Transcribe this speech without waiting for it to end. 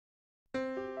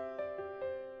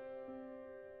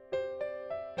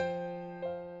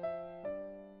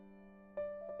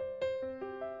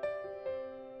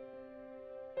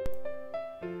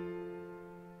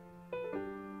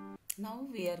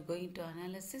we are going to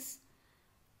analysis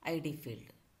ID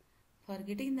field. For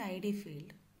getting the ID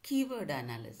field, keyword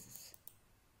analysis.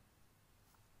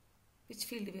 Which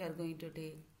field we are going to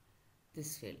take?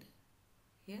 This field.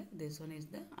 Here, this one is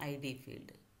the ID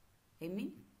field. I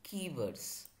mean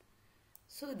keywords.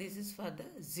 So this is for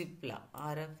the zip law.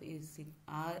 R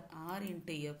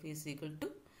into F is equal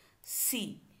to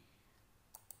C.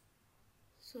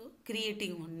 So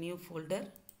creating one new folder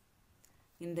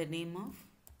in the name of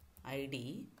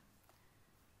ID.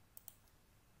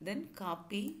 Then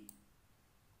copy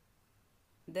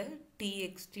the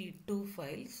txt2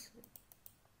 files.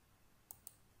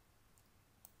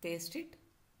 Paste it.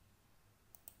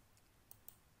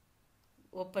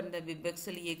 Open the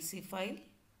Bibexcel exe file.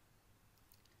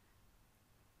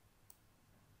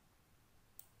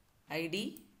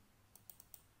 ID.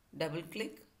 Double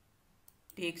click.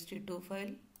 txt2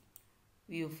 file.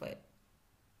 View file.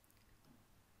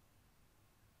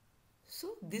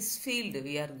 So this field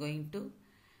we are going to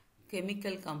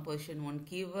chemical composition one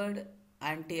keyword,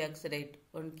 antioxidant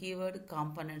one keyword,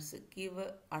 components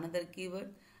keyword, another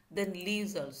keyword, then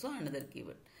leaves also another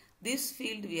keyword. This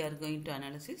field we are going to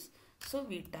analysis. So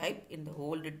we type in the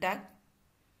old tag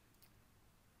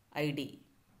ID,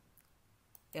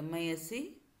 MISC,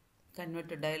 convert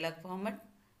to dialog format,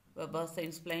 Web of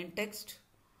Science plain text,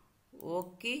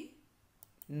 OK,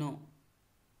 no.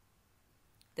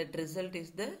 That result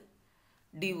is the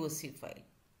DOC file.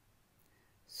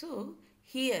 So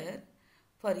here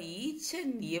for each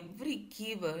and every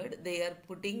keyword they are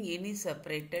putting any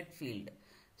separated field.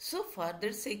 So for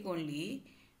that sake only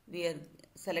we are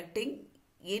selecting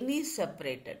any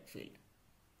separated field.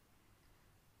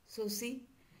 So see,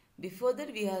 before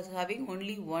that we are having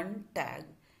only one tag.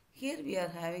 Here we are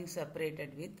having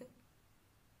separated with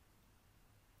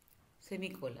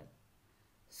semicolon.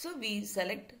 So we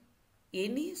select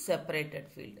any separated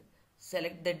field.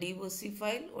 Select the DOC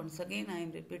file. Once again I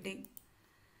am repeating.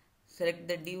 Select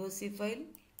the DOC file,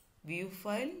 view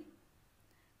file.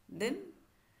 Then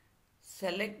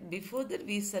select, before that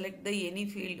we select the any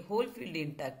field, whole field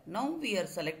intact. Now we are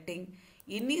selecting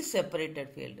any separated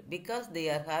field because they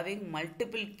are having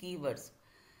multiple keywords.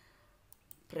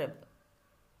 Prep.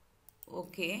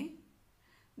 Okay.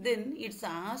 Then it's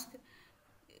asked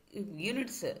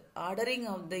units, ordering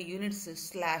of the units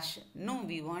slash. No,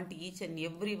 we want each and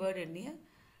every word in here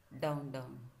down.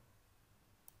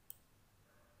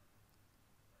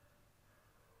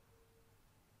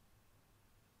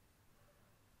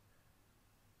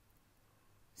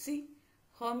 See,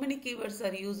 how many keywords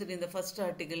are used in the first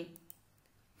article?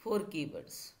 4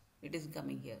 keywords. It is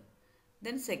coming here.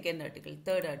 Then second article,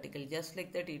 third article, just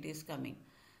like that it is coming.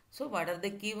 So what are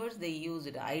the keywords they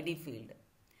used? ID field.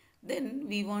 Then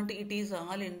we want it is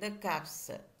all in the caps,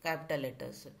 capital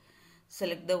letters.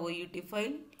 Select the OUT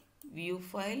file, view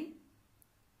file.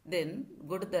 Then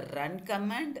go to the run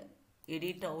command,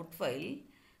 edit out file,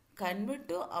 convert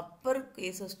to upper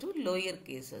cases to lower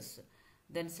cases.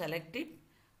 Then select it.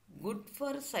 Good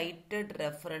for cited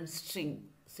reference string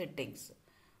settings.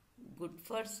 Good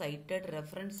for cited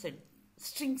reference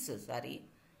strings. Sorry.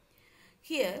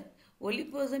 Here only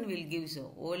person will give you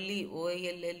only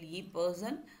OLLE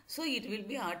person. So it will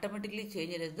be automatically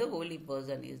changed as the only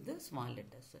person is the small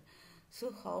letters.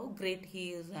 So how great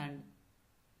he is, and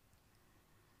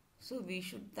so we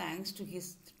should thanks to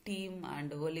his team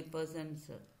and only persons.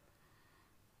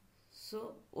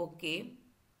 So okay.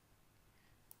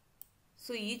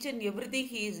 So each and everything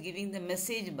he is giving the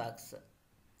message box.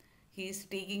 He is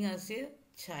taking as a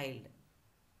child.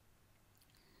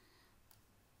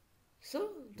 So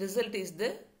result is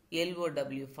the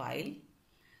LOW file.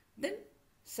 Then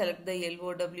select the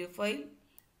LOW file,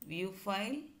 view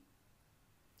file.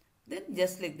 Then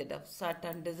just like that, start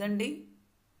and descending,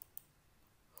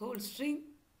 whole string,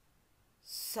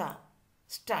 start.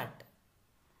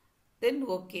 Then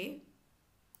OK.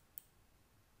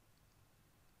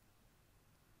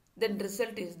 Then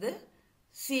result is the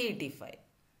CAT file.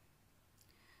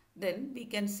 Then we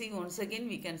can see once again,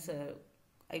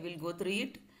 I will go through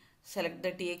it. Select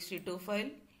the txt2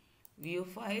 file, view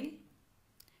file,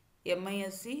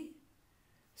 MISC.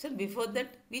 So before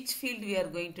that, which field we are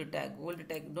going to tag? Old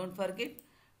tag, don't forget,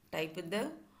 type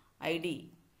the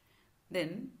ID.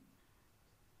 Then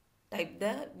type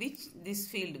this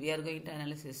field we are going to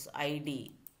analysis,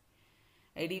 ID.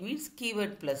 ID means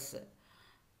keyword plus.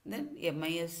 Then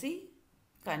MISC,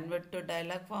 convert to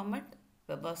dialog format,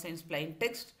 Web of Science plain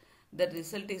text. The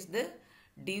result is the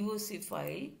DOC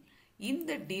file. In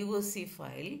the DOC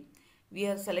file, we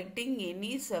are selecting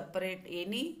any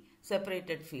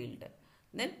separated field.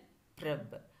 Then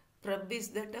preb. Preb is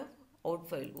that of out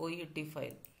file, OUT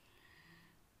file.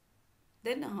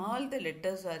 Then all the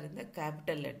letters are in the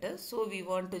capital letters. So we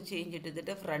want to change it to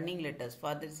the running letters.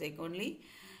 For the sake only,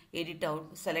 edit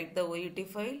out, select the OUT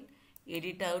file,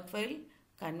 edit out file,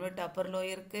 convert upper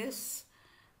lowercase.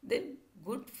 Then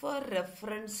good for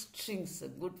reference strings,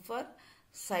 good for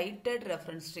cited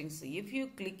reference strings. If you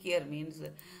click here means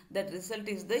that result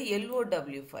is the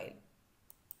LOW file.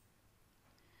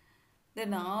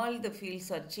 Then all the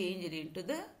fields are changed into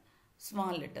the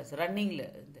small letters, running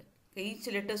letters. Each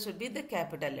letter should be the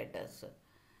capital letters.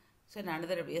 So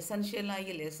another essential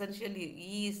oil, essential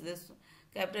E is the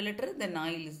capital letter, then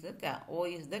oil is the O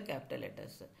is the capital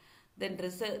letters. Then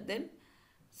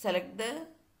select the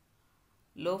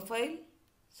low file,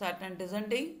 start and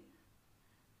descending.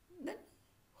 Then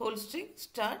whole string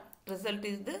start, result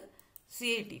is the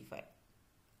CAT file.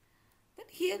 Then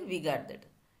here we got that.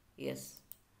 Yes.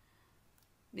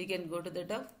 We can go to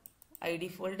the ID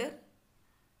folder.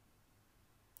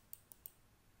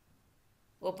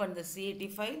 Open the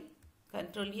CAT file,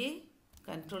 Control A,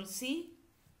 Control C,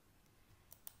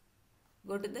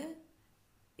 go to the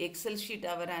Excel sheet,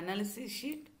 our analysis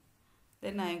sheet,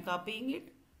 then I am copying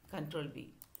it, Control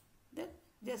B, then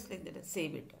just like that,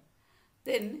 save it.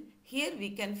 Then here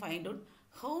we can find out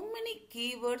how many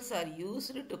keywords are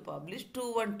used to publish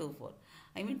 2124.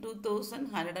 I mean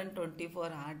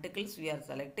 2124 articles we are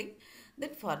selecting.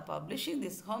 Then for publishing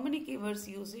this, how many keywords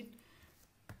use it?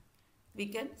 We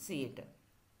can see it.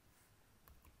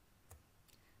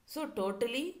 So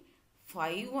totally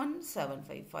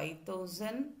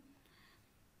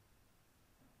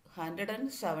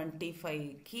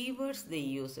 5,175 keywords they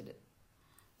used.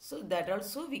 So that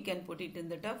also we can put it in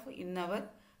the in our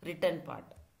written part.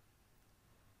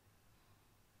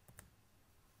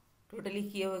 Totally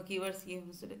keywords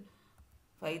used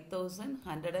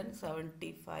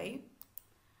 5,175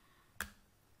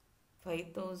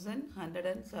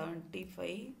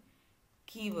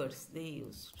 keywords they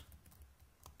used.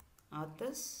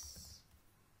 Authors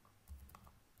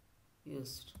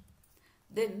used.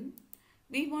 Then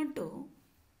we want to,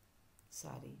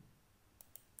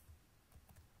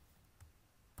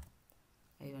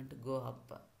 I want to go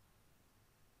up.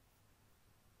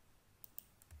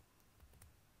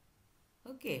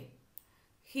 Okay.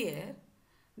 Here,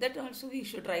 that also we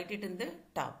should write it in the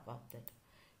top of that.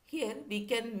 Here we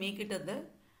can make it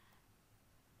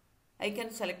I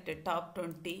can select a top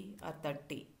 20 or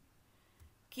 30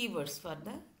 keywords for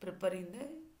the preparing the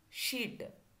sheet.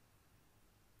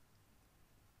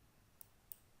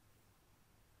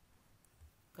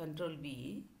 Control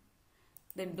B.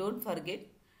 Then don't forget,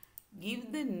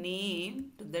 give the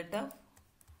name to that of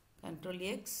Control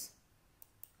X,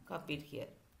 copy it here.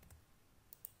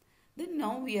 Then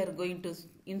now we are going to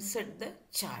insert the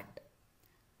chart.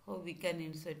 How we can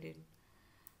insert it?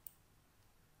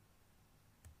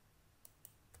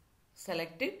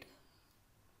 Select it.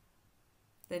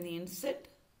 Then insert.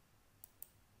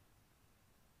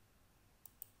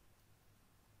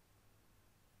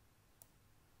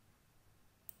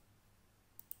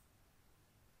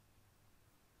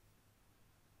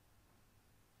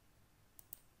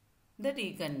 That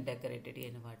you can decorate it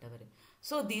in whatever.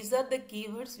 So these are the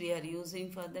keywords we are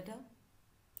using for that.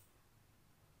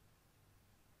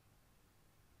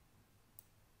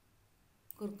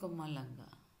 Kurkumalanga.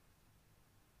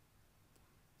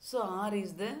 So R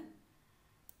is the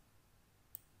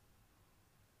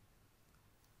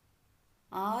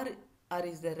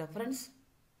reference.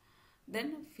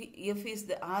 Then F is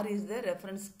the R is the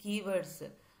reference keywords.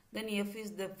 Then F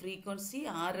is the frequency.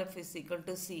 RF is equal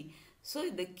to C.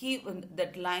 So the key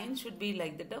that line should be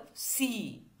like that of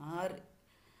C. R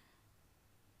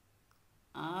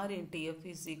into F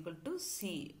is equal to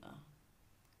C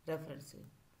reference.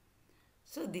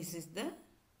 So this is the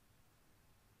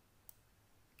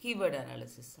keyword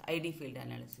analysis, ID field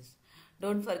analysis.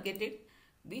 Don't forget it.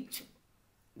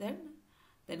 Then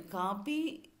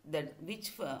copy that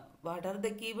what are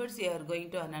the keywords you are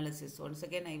going to analysis. Once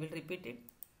again I will repeat it.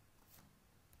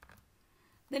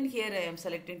 Then here I am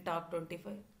selecting top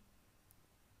 25.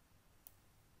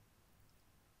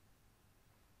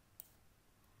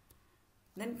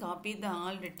 Then copy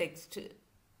all the text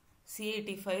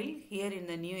CAT file here in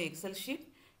the new Excel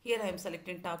sheet. Here I am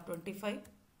selecting top 25.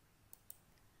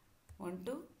 1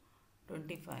 to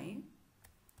 25.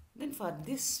 Then for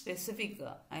this specific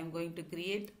I am going to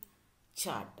create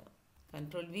chart.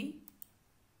 Control V.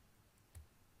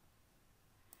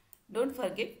 Don't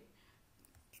forget,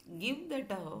 give the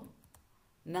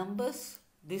numbers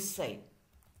this side.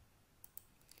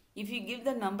 If you give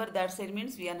the number that side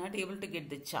means we are not able to get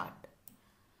the chart.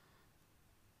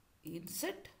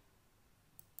 Insert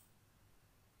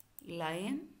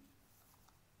line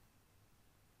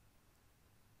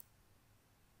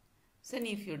Then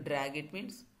if you drag it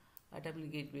means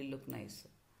automatically it will look nice.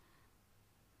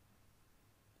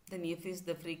 Then F is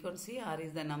the frequency, R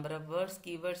is the number of words,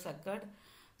 keywords occurred.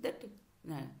 That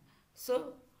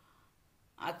so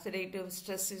oxidative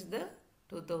stress is the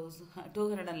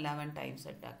 211 times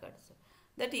it occurred. So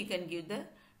that you can give the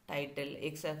title,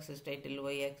 x-axis title,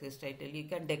 y-axis title. You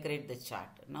can decorate the chart.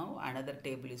 Now another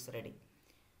table is ready.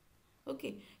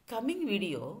 Okay, coming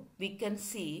video we can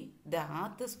see the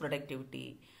author's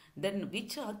productivity. Then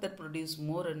which author produce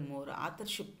more and more,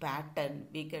 authorship pattern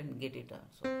we can get it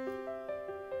also.